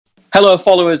Hello,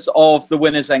 followers of the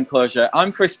Winners Enclosure.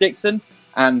 I'm Chris Dixon,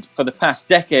 and for the past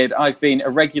decade, I've been a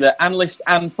regular analyst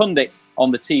and pundit on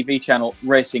the TV channel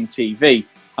Racing TV.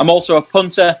 I'm also a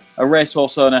punter, a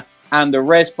racehorse owner, and a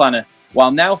race planner.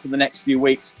 While now, for the next few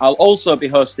weeks, I'll also be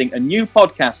hosting a new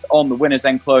podcast on the Winners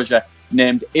Enclosure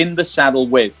named In the Saddle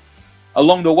With.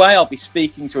 Along the way, I'll be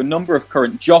speaking to a number of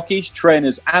current jockeys,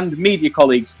 trainers, and media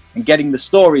colleagues and getting the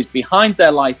stories behind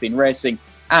their life in racing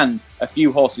and a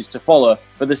few horses to follow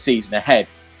for the season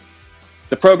ahead.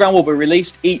 The programme will be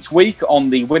released each week on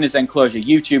the Winners Enclosure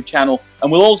YouTube channel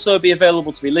and will also be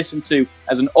available to be listened to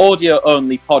as an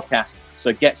audio-only podcast,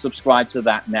 so get subscribed to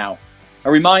that now.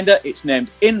 A reminder, it's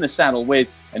named In the Saddle With,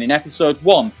 and in episode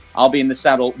 1, I'll be in the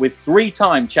saddle with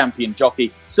three-time champion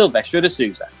jockey Silvestre de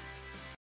Sousa.